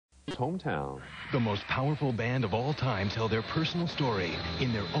hometown. The most powerful band of all time tell their personal story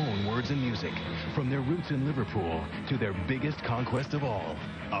in their own words and music. From their roots in Liverpool to their biggest conquest of all,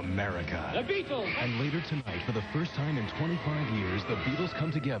 America. The Beatles! And later tonight, for the first time in 25 years, the Beatles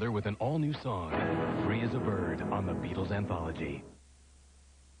come together with an all-new song, Free as a Bird, on the Beatles Anthology.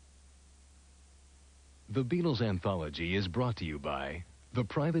 The Beatles Anthology is brought to you by the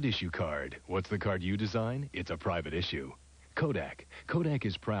Private Issue Card. What's the card you design? It's a private issue. Kodak. Kodak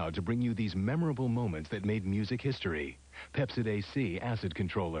is proud to bring you these memorable moments that made music history. Pepcid AC Acid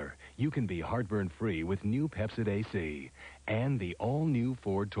Controller. You can be heartburn-free with new Pepcid AC. And the all-new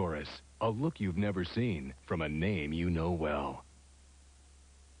Ford Taurus. A look you've never seen from a name you know well.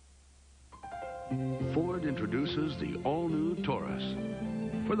 Ford introduces the all-new Taurus.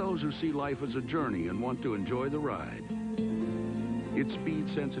 For those who see life as a journey and want to enjoy the ride. Its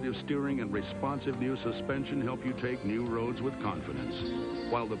speed-sensitive steering and responsive new suspension help you take new roads with confidence,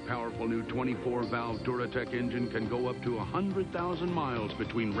 while the powerful new 24-valve Duratec engine can go up to 100,000 miles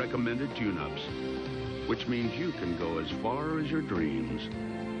between recommended tune-ups, which means you can go as far as your dreams.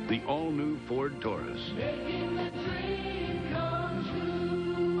 The all-new Ford Taurus. Making the dream come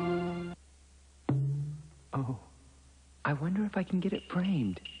true. Oh, I wonder if I can get it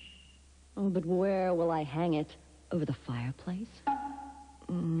framed. Oh, but where will I hang it? Over the fireplace?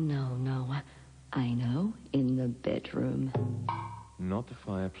 No. I know. In the bedroom. Not the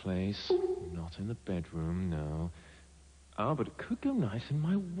fireplace. Not in the bedroom, no. Oh, but it could go nice in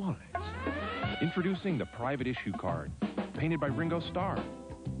my wallet. Introducing the Private Issue Card, painted by Ringo Starr.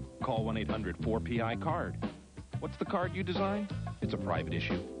 Call 1-800-4PI-CARD. What's the card you design? It's a private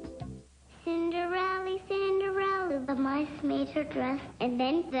issue. Cinderella, Cinderella, the mice made her dress, and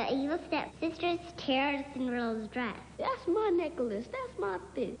then the evil stepsisters tear Cinderella's dress. That's my necklace, that's my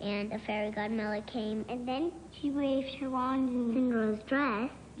this. And a fairy godmother came, and then she waved her wand in Cinderella's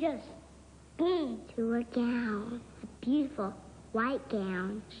dress, just boom, to her gown, a beautiful white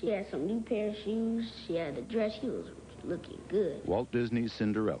gown. She had some new pair of shoes, she had a dress, she was looking good. Walt Disney's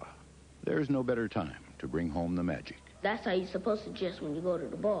Cinderella. There's no better time to bring home the magic. That's how you're supposed to dress when you go to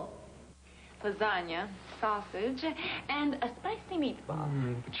the ball. Lasagna, sausage, and a spicy meatball.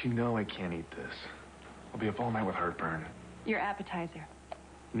 But you know I can't eat this. I'll be up all night with heartburn. Your appetizer.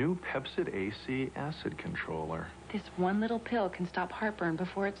 New Pepcid AC Acid Controller. This one little pill can stop heartburn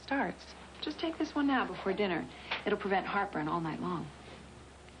before it starts. Just take this one now before dinner. It'll prevent heartburn all night long.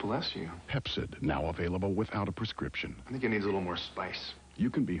 Bless you. Pepcid, now available without a prescription. I think it needs a little more spice. You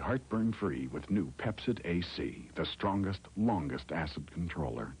can be heartburn-free with new Pepcid AC, the strongest, longest acid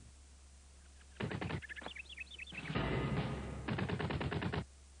controller.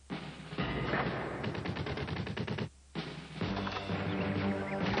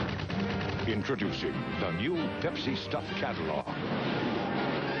 Introducing the new Pepsi Stuff Catalog.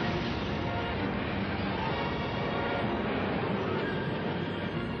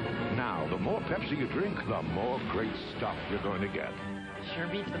 Now, the more Pepsi you drink, the more great stuff you're going to get. Sure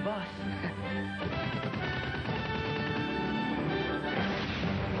beats the bus.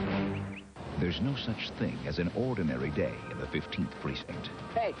 There's no such thing as an ordinary day in the 15th Precinct.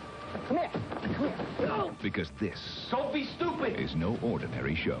 Hey, come here. Come here. No. Because this... Don't be stupid. ...is no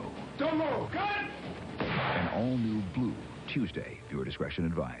ordinary show. Don't move. Gun! An all-new Blue, Tuesday. Viewer discretion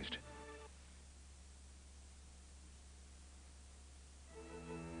advised.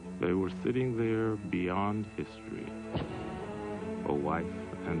 They were sitting there beyond history. A wife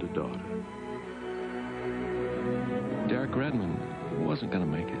and a daughter. Derek Redmond wasn't going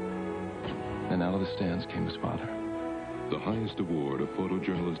to make it. And out of the stands came his father. The highest award a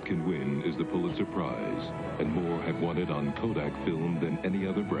photojournalist can win is the Pulitzer Prize, and more have won it on Kodak film than any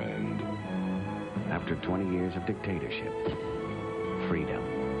other brand. After 20 years of dictatorship, freedom.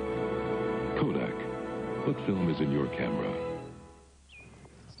 Kodak. What film is in your camera?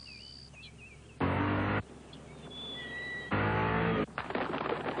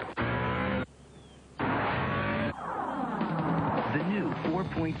 The new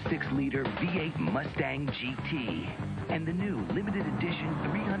 4.6-liter V8 Mustang GT and the new limited edition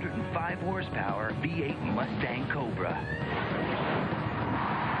 305 horsepower V8 Mustang Cobra.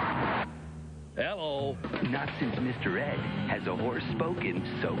 Hello. Not since Mr. Ed has a horse spoken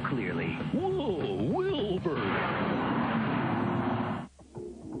so clearly. Whoa, Wilbur!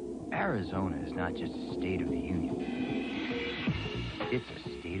 Arizona is not just a state of the union. It's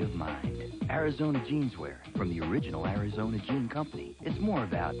a state of mind. Arizona Jeanswear from the original Arizona Jean Company. It's more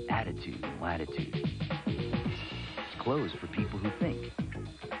about attitude and latitude. It's clothes for people who think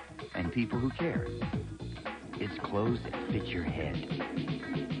and people who care. It's clothes that fit your head.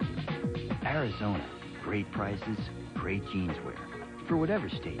 Arizona, great prices, great jeanswear for whatever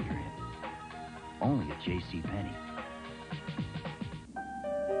state you're in. Only at JCPenney.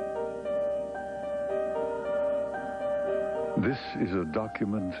 This is a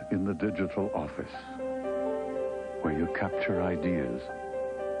document in the digital office where you capture ideas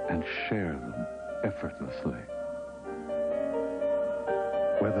and share them effortlessly.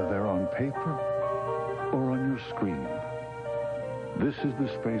 Whether they're on paper or on your screen, this is the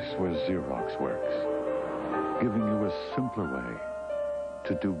space where Xerox works, giving you a simpler way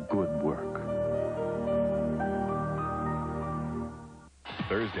to do good work.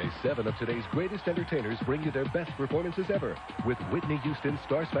 Thursday, 7 of today's greatest entertainers bring you their best performances ever with Whitney Houston's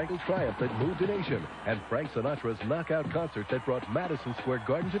Star-Spangled Triumph that moved a nation and Frank Sinatra's knockout concert that brought Madison Square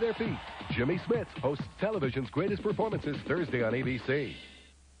Garden to their feet. Jimmy Smits hosts television's greatest performances Thursday on ABC.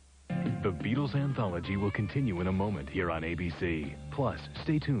 The Beatles Anthology will continue in a moment here on ABC. Plus,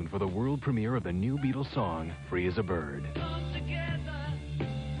 stay tuned for the world premiere of the new Beatles song, Free as a Bird.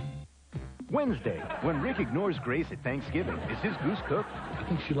 Wednesday, when Rick ignores Grace at Thanksgiving, is his goose cooked? I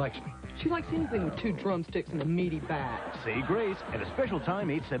think she likes me. She likes anything with 2 drumsticks and a meaty back. Say Grace at a special time,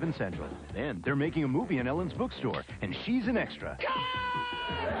 8/7 Central. Then they're making a movie in Ellen's bookstore, and she's an extra.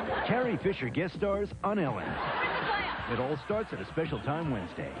 Carrie Fisher guest stars on Ellen. It all starts at a special time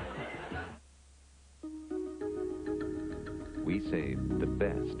Wednesday. We saved the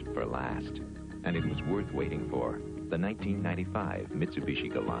best for last, and it was worth waiting for. The 1995 Mitsubishi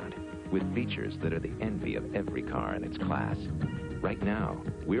Galant, with features that are the envy of every car in its class. Right now,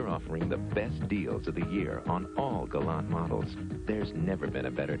 we're offering the best deals of the year on all Galant models. There's never been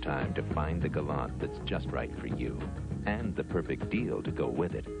a better time to find the Galant that's just right for you, and the perfect deal to go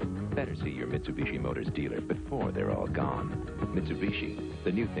with it. Better see your Mitsubishi Motors dealer before they're all gone. Mitsubishi,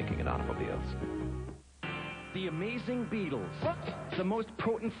 the new thinking in automobiles. The amazing Beatles. The most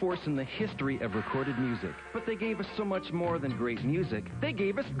potent force in the history of recorded music. But they gave us so much more than great music. They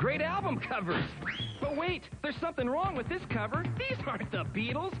gave us great album covers. But wait, there's something wrong with this cover. These aren't the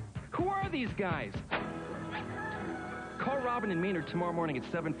Beatles. Who are these guys? Call Robin and Maynard tomorrow morning at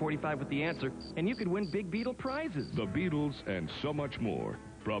 7:45 with the answer, and you could win big Beatle prizes. The Beatles and so much more.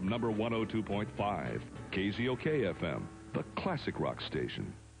 From number 102.5, KZOK FM, the classic rock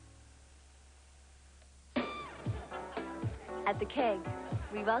station. At the Keg,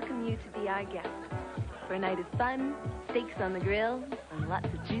 we welcome you to be our guest for a night of fun, steaks on the grill, and lots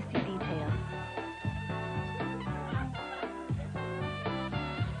of juicy details.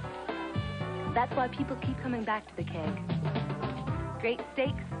 That's why people keep coming back to the Keg. Great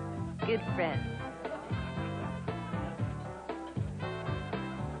steaks, good friends.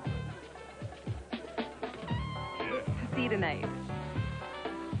 See you tonight.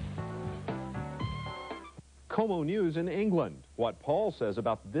 KOMO News in England. What Paul says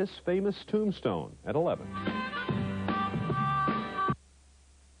about this famous tombstone at 11.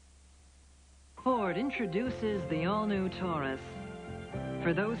 Ford introduces the all-new Taurus.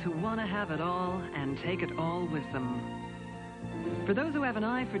 For those who want to have it all and take it all with them. For those who have an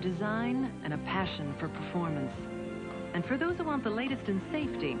eye for design and a passion for performance. And for those who want the latest in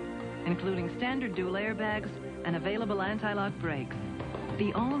safety, including standard dual airbags and available anti-lock brakes.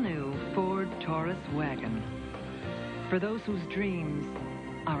 The all-new Ford Taurus wagon. For those whose dreams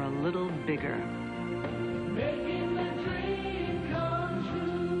are a little bigger. Making the dream come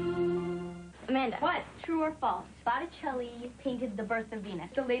true. Amanda. What? True or false? Botticelli painted The Birth of Venus.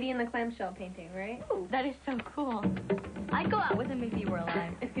 The lady in the clamshell painting, right? Ooh, that is so cool. I'd go out with him if he were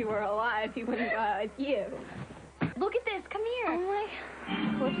alive. If he were alive, he wouldn't go out with you. Look at this. Come here. Oh, my.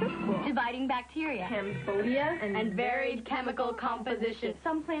 What's this cool? Dividing bacteria. Cambodia and varied chemical composition.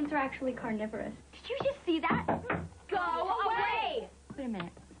 Some plants are actually carnivorous. Did you just see that? Go away! Wait a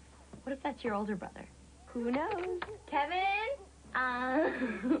minute. What if that's your older brother? Who knows? Kevin?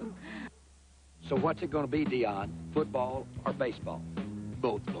 So what's it going to be, Dion? Football or baseball?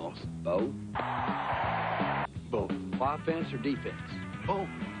 Both, boss. Both? Both. Offense or defense? Both.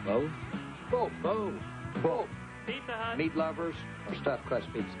 Both? Both. Both. Both. Pizza Hut. Meat lovers or stuffed crust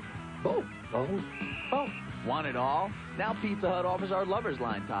pizza? Both. Both. Both. Want it all? Now Pizza Hut offers our lovers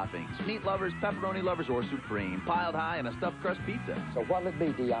line toppings. Meat lovers, pepperoni lovers, or supreme. Piled high in a stuffed crust pizza. So what'll it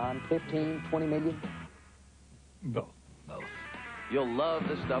be, Dion? 15, 20 million? Both. Both. You'll love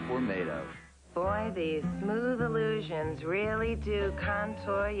the stuff we're made of. Boy, these smooth illusions really do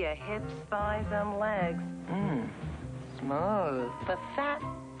contour your hips, thighs, and legs. Smooth. The fat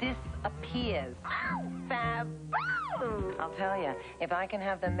disappears. Fab. I'll tell you, if I can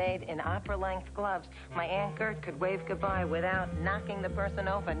have them made in opera-length gloves, my Aunt Gert could wave goodbye without knocking the person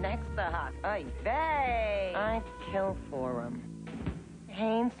over next to her. Ay, vey! I'd kill for them.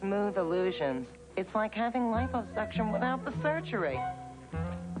 Hain Smooth Illusions. It's like having liposuction without the surgery.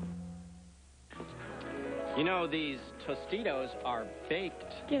 You know, these Tostitos are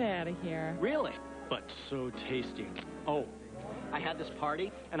baked. Get out of here. Really? But so tasty. Oh, I had this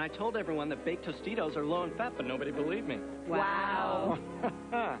party, and I told everyone that baked Tostitos are low in fat, but nobody believed me. Wow.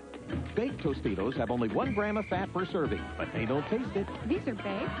 Baked Tostitos have only 1 gram of fat per serving, but they don't taste it. These are baked?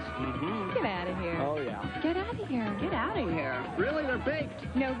 Mm-hmm. Get out of here. Oh, yeah. Get out of here. Get out of here. Really? They're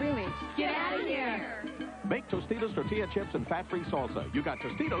baked? No, really. Get out of here. Baked Tostitos, tortilla chips, and fat-free salsa. You got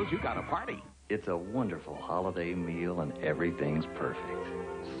Tostitos, you got a party. It's a wonderful holiday meal and everything's perfect.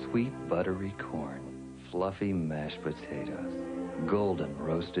 Sweet buttery corn, fluffy mashed potatoes, golden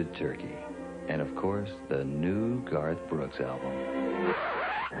roasted turkey, and of course, the new Garth Brooks album.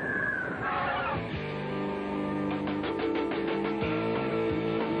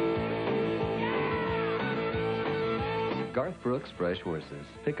 Garth Brooks Fresh Horses.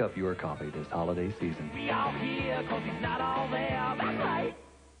 Pick up your copy this holiday season. We all here 'cause he's not all there. That's right.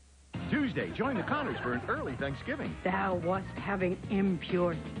 Tuesday, join the Connors for an early Thanksgiving. Thou wast having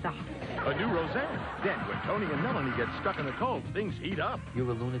impure thoughts. A new Roseanne. Then, when Tony and Melanie get stuck in the cold, things heat up. You're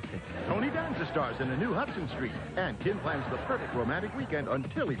a lunatic. Tony Danza stars in a new Hudson Street. And Kim plans the perfect romantic weekend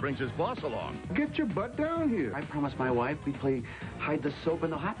until he brings his boss along. Get your butt down here. I promised my wife we'd play hide the soap in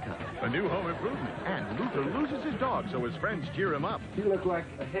the hot tub. A new home improvement. And Luther loses his dog, so his friends cheer him up. You look like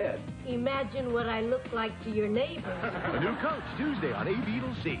a head. Imagine what I look like to your neighbors. A new coach, Tuesday on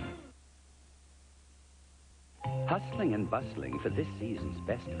A-Beatles. Hustling and bustling for this season's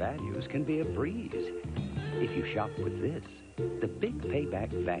best values can be a breeze if you shop with this, the Big Payback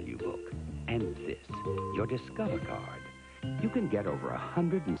Value Book, and this, your Discover Card. You can get over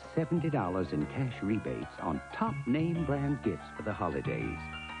 $170 in cash rebates on top name brand gifts for the holidays.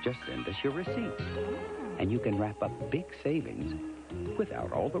 Just send us your receipts, and you can wrap up big savings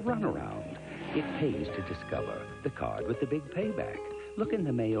without all the runaround. It pays to Discover, the card with the big payback. Look in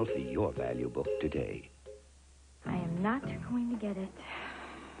the mail for your value book today. I am not going to get it.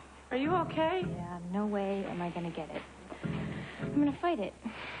 Are you okay? Yeah, no way am I going to get it. I'm going to fight it.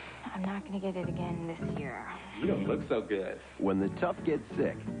 I'm not going to get it again this year. You don't look so good. When the tough get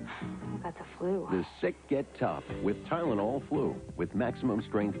sick, I've got the flu. the sick get tough with Tylenol Flu. With maximum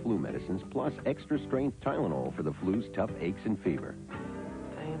strength flu medicines plus extra strength Tylenol for the flu's tough aches and fever.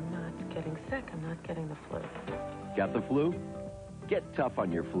 I am not getting sick. I'm not getting the flu. Got the flu? Get tough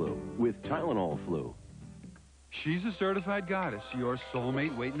on your flu with Tylenol Flu. She's a certified goddess, your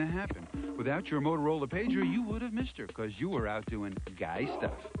soulmate waiting to happen. Without your Motorola Pager, you would have missed her, because you were out doing guy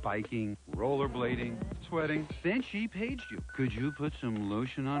stuff. Biking, rollerblading, sweating. Then she paged you. Could you put some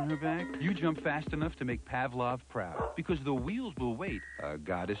lotion on her back? You jump fast enough to make Pavlov proud, because the wheels will wait. A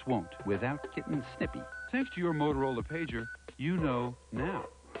goddess won't, without getting snippy. Thanks to your Motorola Pager, you know now.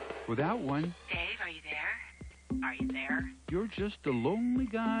 Without one... Dave, are you there? Are you there? You're just a lonely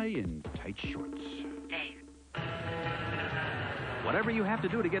guy in tight shorts. Dave. Whatever you have to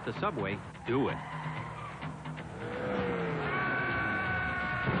do to get to Subway, do it.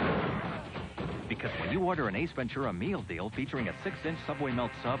 Because when you order an Ace Ventura meal deal featuring a 6-inch Subway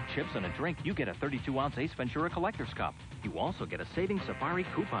melt sub, chips, and a drink, you get a 32-ounce Ace Ventura Collector's Cup. You also get a Savings Safari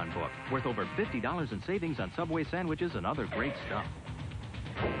coupon book worth over $50 in savings on Subway sandwiches and other great stuff.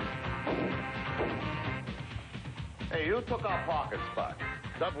 Hey, you took our parking spot.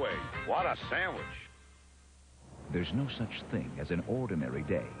 Subway, what a sandwich. There's no such thing as an ordinary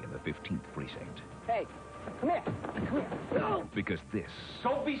day in the 15th precinct. Hey, come here. Come here. No. Because this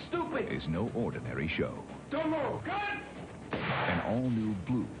Don't be stupid. is no ordinary show. Don't move. Good. An all-new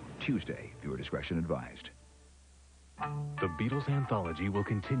Blue, Tuesday. Viewer discretion advised. The Beatles Anthology will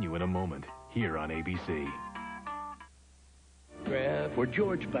continue in a moment, here on ABC. For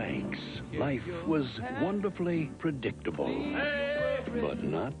George Banks, life was wonderfully predictable. But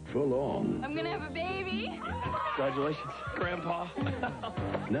not for long. I'm going to have a baby. Congratulations, Grandpa.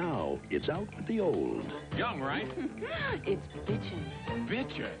 Now, it's out with the old. Young, right? It's bitchin'.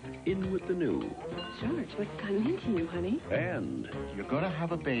 Bitchin'. In with the new. George, what's gotten into you, honey? And You're gonna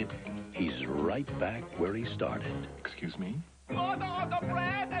have a baby. he's right back where he started. Excuse me? Order the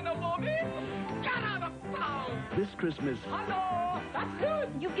bread and the movie. Get out of town. This Christmas, Hello. That's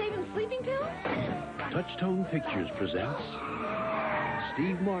good. You gave him sleeping pills? Touchstone Pictures presents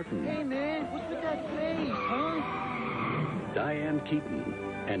Steve Martin, Hey, man, what's with that face, huh? Diane Keaton,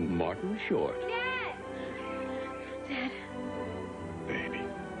 and Martin Short. Dad! Dad. Baby.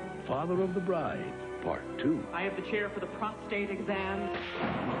 Father of the Bride, Part 2. I have the chair for the prostate exam.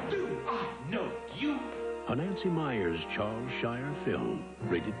 Do I know you? A Nancy Myers Charles Shire film,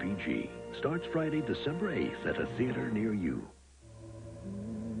 rated PG. Starts Friday, December 8th at a theater near you.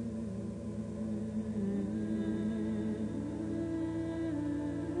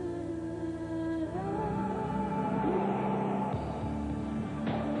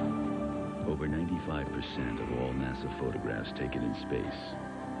 95% of all NASA photographs taken in space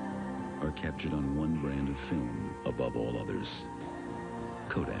are captured on one brand of film above all others,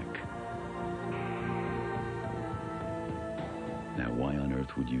 Kodak. Now, why on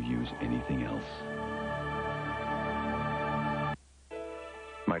earth would you use anything else?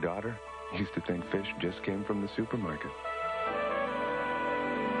 My daughter used to think fish just came from the supermarket.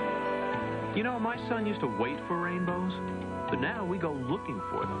 You know, my son used to wait for rainbows, but now we go looking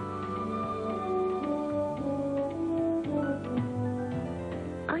for them.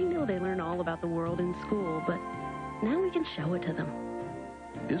 I know they learn all about the world in school, but now we can show it to them.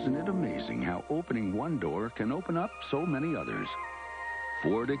 Isn't it amazing how opening one door can open up so many others?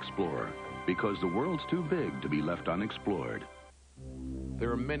 Ford Explorer, because the world's too big to be left unexplored.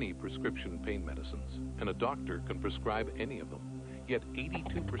 There are many prescription pain medicines, and a doctor can prescribe any of them. Yet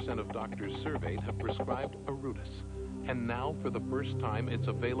 82% of doctors surveyed have prescribed Arutis. And now, for the first time, it's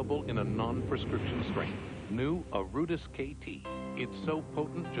available in a non-prescription strength. New Arutis KT. It's so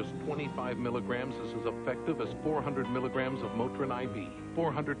potent, just 25 milligrams is as effective as 400 milligrams of Motrin IV,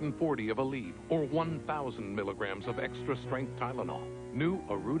 440 of Aleve, or 1,000 milligrams of extra-strength Tylenol. New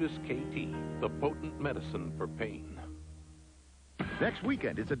Arutis KT, the potent medicine for pain. Next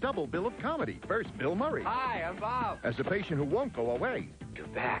weekend, it's a double bill of comedy. First, Bill Murray. Hi, I'm Bob. As the patient who won't go away. You're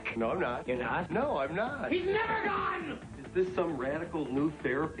back. No, I'm not. You're not? No, I'm not. He's never gone! Is this some radical new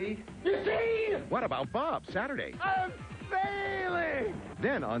therapy? You see? What about Bob, Saturday? I'm failing!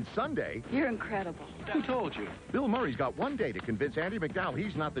 Then on Sunday... You're incredible. Who told you? Bill Murray's got one day to convince Andy McDowell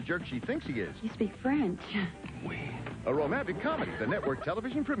he's not the jerk she thinks he is. You speak French. A romantic comedy, the network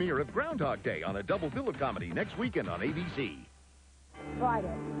television premiere of Groundhog Day on a double bill of comedy next weekend on ABC.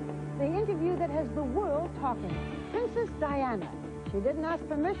 Friday, the interview that has the world talking. Princess Diana. She didn't ask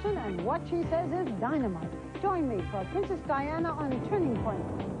permission, and what she says is dynamite. Join me for Princess Diana on Turning Point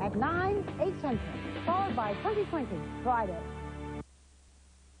at 9, 8 Central, followed by 2020, Friday.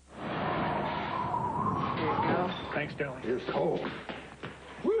 Here you go. Thanks, darling. It's cold.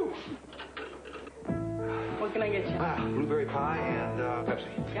 Woo! What can I get you? Blueberry pie and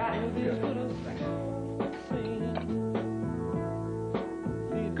Pepsi. Got it. Good. Thanks.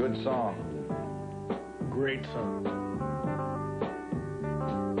 Good song. Great song.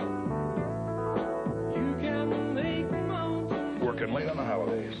 Working late on the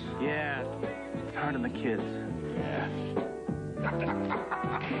holidays. Yeah, it's hard on the kids. Yeah.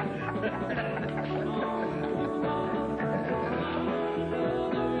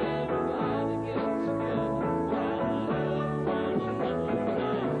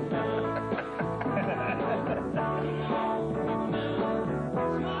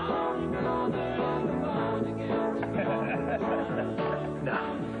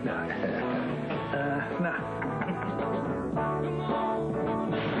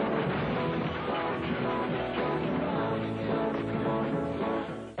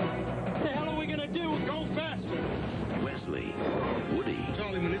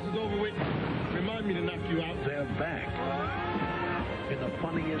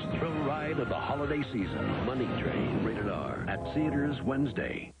 Of the holiday season, Money Train, rated R, at theaters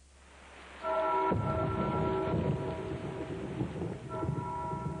Wednesday.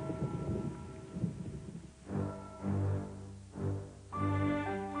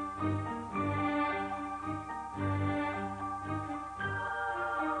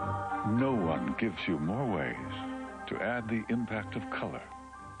 No one gives you more ways to add the impact of color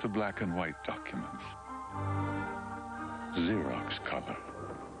to black and white documents. Xerox Color.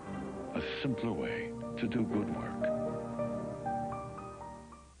 A simpler way to do good work.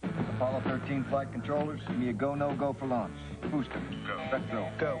 Apollo 13 flight controllers, give me a go, no, go for launch. Booster. Go.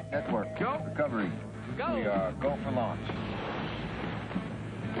 Spectral. Go. Network. Go. Recovery. Go. We are go for launch.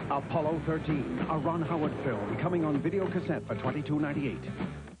 Apollo 13, a Ron Howard film, coming on video cassette for $22.98.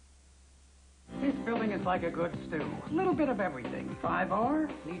 This building is like a good stew. A little bit of everything. 5R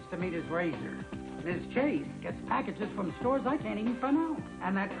needs to meet his razor. Ms. Chase gets packages from stores I can't even pronounce.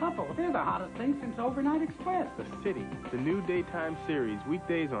 And that couple, they're the hottest thing since Overnight Express. The City, the new daytime series,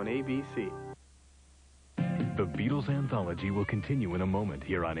 weekdays on ABC. The Beatles Anthology will continue in a moment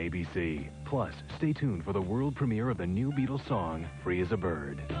here on ABC. Plus, stay tuned for the world premiere of the new Beatles song, Free as a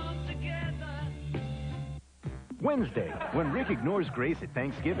Bird. Wednesday, when Rick ignores Grace at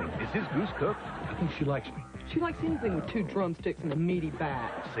Thanksgiving, is his goose cooked? I think she likes me. She likes anything with 2 drumsticks and a meaty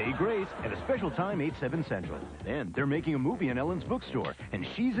back. Say Grace at a special time, 8, 7 Central. Then they're making a movie in Ellen's bookstore, and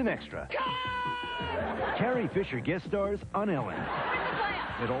she's an extra. Carrie Fisher guest stars on Ellen.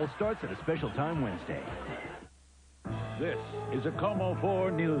 It all starts at a special time Wednesday. This is a KOMO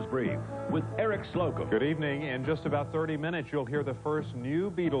 4 News Brief with Eric Slocum. Good evening. In just about 30 minutes, you'll hear the first new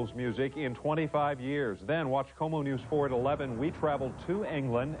Beatles music in 25 years. Then watch KOMO News 4 at 11. We travel to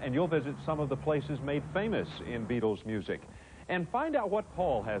England, and you'll visit some of the places made famous in Beatles music. And find out what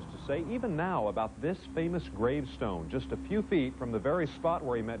Paul has to say, even now, about this famous gravestone, just a few feet from the very spot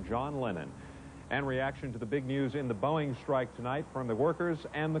where he met John Lennon. And reaction to the big news in the Boeing strike tonight from the workers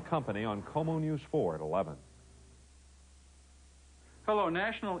and the company on KOMO News 4 at 11. Hello,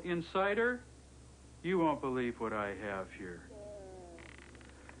 National Insider. You won't believe what I have here.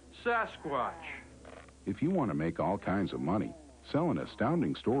 Sasquatch. If you want to make all kinds of money, sell an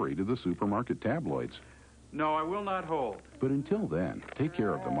astounding story to the supermarket tabloids. No, I will not hold. But until then, take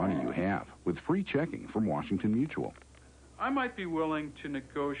care of the money you have with free checking from Washington Mutual. I might be willing to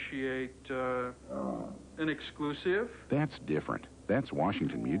negotiate an exclusive. That's different. That's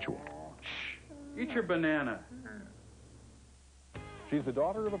Washington Mutual. Shh. Eat your banana. She's the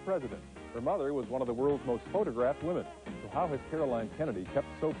daughter of a president. Her mother was one of the world's most photographed women. So how has Caroline Kennedy kept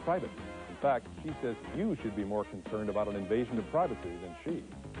so private? In fact, she says you should be more concerned about an invasion of privacy than she.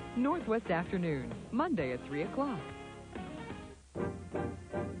 Northwest Afternoon, Monday at 3 o'clock.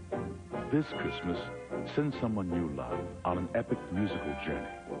 This Christmas, send someone you love on an epic musical journey.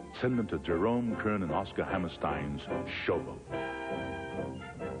 Send them to Jerome Kern and Oscar Hammerstein's Showboat.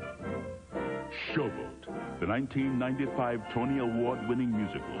 Showboat, the 1995 Tony Award-winning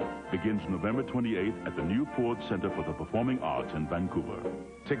musical, begins November 28th at the Newport Center for the Performing Arts in Vancouver.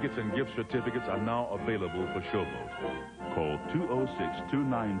 Tickets and gift certificates are now available for Showboat. Call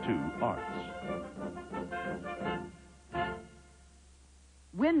 206-292-ARTS.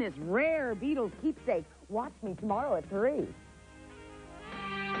 Win this rare Beatles keepsake. Watch me tomorrow at 3.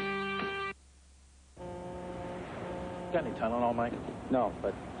 Got any Tylenol, Mike? No,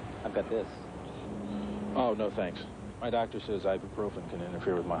 but I've got this. Oh, no thanks. My doctor says ibuprofen can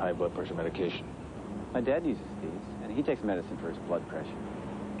interfere with my high blood pressure medication. My dad uses these, and he takes medicine for his blood pressure.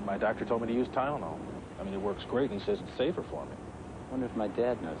 My doctor told me to use Tylenol. I mean, it works great, and he says it's safer for me. I wonder if my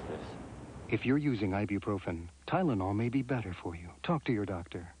dad knows this. If you're using ibuprofen, Tylenol may be better for you. Talk to your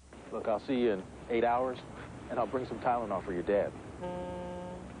doctor. Look, I'll see you in 8 hours, and I'll bring some Tylenol for your dad.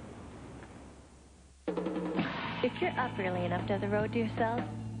 If you're up early enough to have the road to yourself,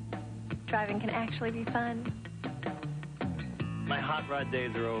 driving can actually be fun. My hot rod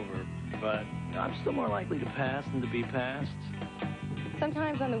days are over, but I'm still more likely to pass than to be passed.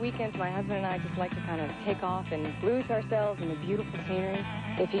 Sometimes on the weekends, my husband and I just like to kind of take off and lose ourselves in the beautiful scenery.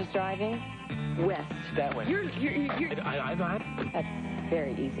 If he's driving, west. That way. That's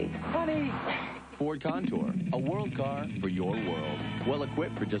very easy. Honey! Ford Contour, a world car for your world. Well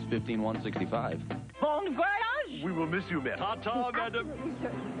equipped for just $15,165. Bon voyage! We will miss you, madam. Ta-ta, madam.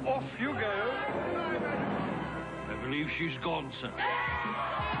 Off you go. I believe she's gone, sir.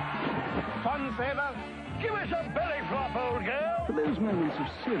 Fun saver, give us a belly flop, old girl. For those moments of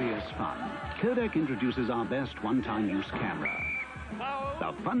serious fun, Kodak introduces our best one-time use camera.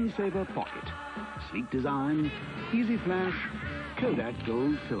 The Fun Saver Pocket. Sleek design, easy flash, Kodak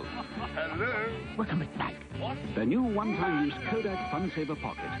Gold Film. Hello. Welcome it back. What? The new one-time use Kodak Fun Saver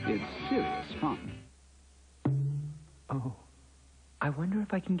Pocket. It's serious fun. Oh, I wonder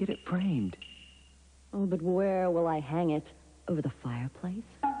if I can get it framed. Oh, but where will I hang it? Over the fireplace?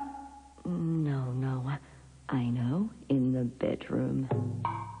 No. I know. In the bedroom.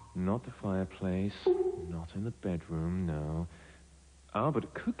 Not the fireplace. Not in the bedroom, no. Oh, but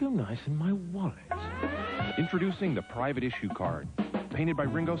it could go nice in my wallet. Introducing the private issue card, painted by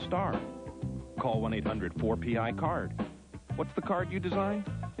Ringo Starr. Call 1-800-4PI-CARD. What's the card you designed?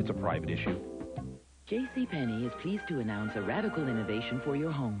 It's a private issue. JCPenney is pleased to announce a radical innovation for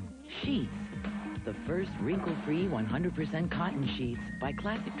your home. Sheets. The first wrinkle-free 100% cotton sheets by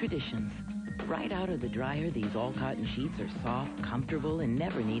Classic Traditions. Right out of the dryer, these all-cotton sheets are soft, comfortable, and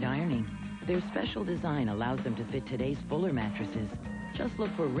never need ironing. Their special design allows them to fit today's fuller mattresses. Just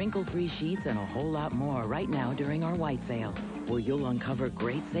look for wrinkle-free sheets and a whole lot more right now during our white sale, where you'll uncover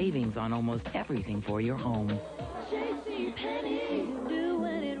great savings on almost everything for your home. JCPenney,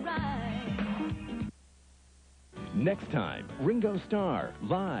 doing it right. Next time, Ringo Starr,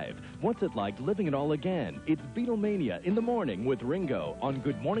 live. What's it like living it all again? It's Beatlemania in the morning with Ringo on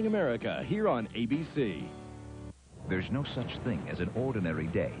Good Morning America here on ABC. There's no such thing as an ordinary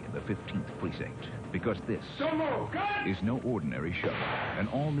day in the 15th Precinct, because this is no ordinary show. An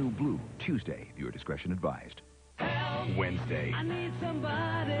all-new Blue, Tuesday, viewer discretion advised. Wednesday, I need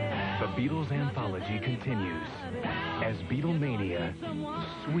somebody. the Beatles Anthology continues as Beatlemania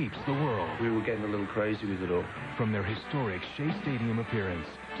sweeps the world. We were getting a little crazy with it all. From their historic Shea Stadium appearance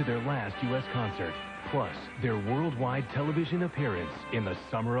to their last U.S. concert, Plus their worldwide television appearance in the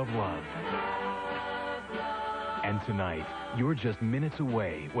Summer of Love. And tonight, you're just minutes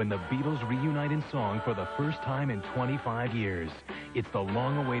away when the Beatles reunite in song for the first time in 25 years. It's the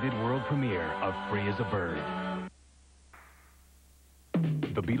long-awaited world premiere of Free as a Bird.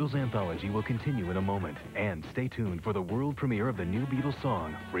 The Beatles Anthology will continue in a moment. And stay tuned for the world premiere of the new Beatles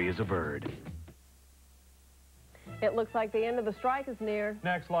song, Free as a Bird. It looks like the end of the strike is near.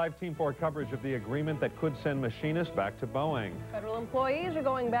 Next, live Team 4 coverage of the agreement that could send machinists back to Boeing. Federal employees are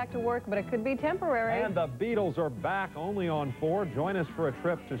going back to work, but it could be temporary. And the Beatles are back only on 4. Join us for a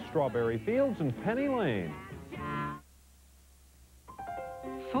trip to Strawberry Fields and Penny Lane.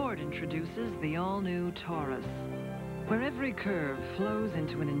 Ford introduces the all-new Taurus, where every curve flows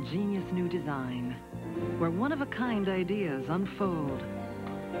into an ingenious new design, where one-of-a-kind ideas unfold,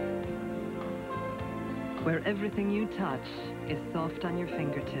 where everything you touch is soft on your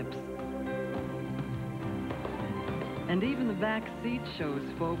fingertips. And even the back seat shows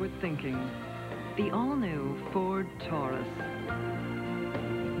forward thinking. The all-new Ford Taurus.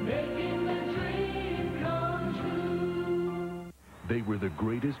 Making the dream come true. They were the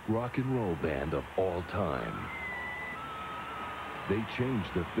greatest rock and roll band of all time. They changed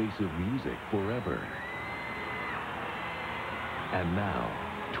the face of music forever. And now,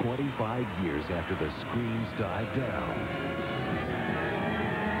 25 years after the screams died down,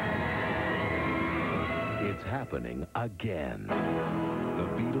 it's happening again. The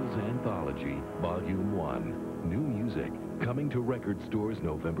Beatles Anthology, Volume 1. New music, coming to record stores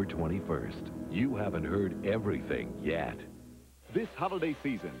November 21st. You haven't heard everything yet. This holiday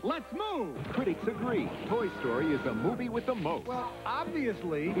season, Let's move! critics agree Toy Story is the movie with the most. Well,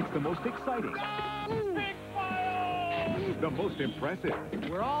 obviously. It's the most exciting. Big fire! The most impressive.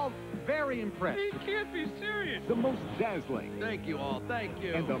 We're all very impressed. He can't be serious. The most dazzling. Thank you all, thank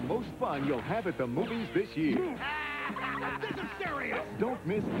you. And the most fun you'll have at the movies this year. This is serious! Don't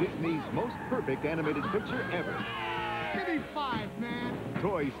miss Disney's most perfect animated picture ever. Give me 5, man.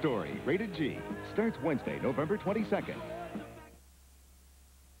 Toy Story, rated G. Starts Wednesday, November 22nd.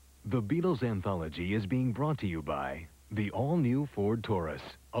 The Beatles Anthology is being brought to you by the all-new Ford Taurus,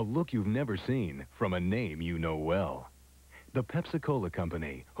 a look you've never seen from a name you know well. The Pepsi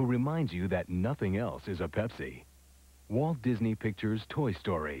Company, who reminds you that nothing else is a Pepsi. Walt Disney Pictures' Toy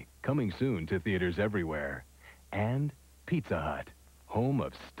Story, coming soon to theaters everywhere. And Pizza Hut, home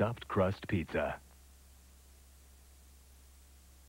of stuffed crust pizza.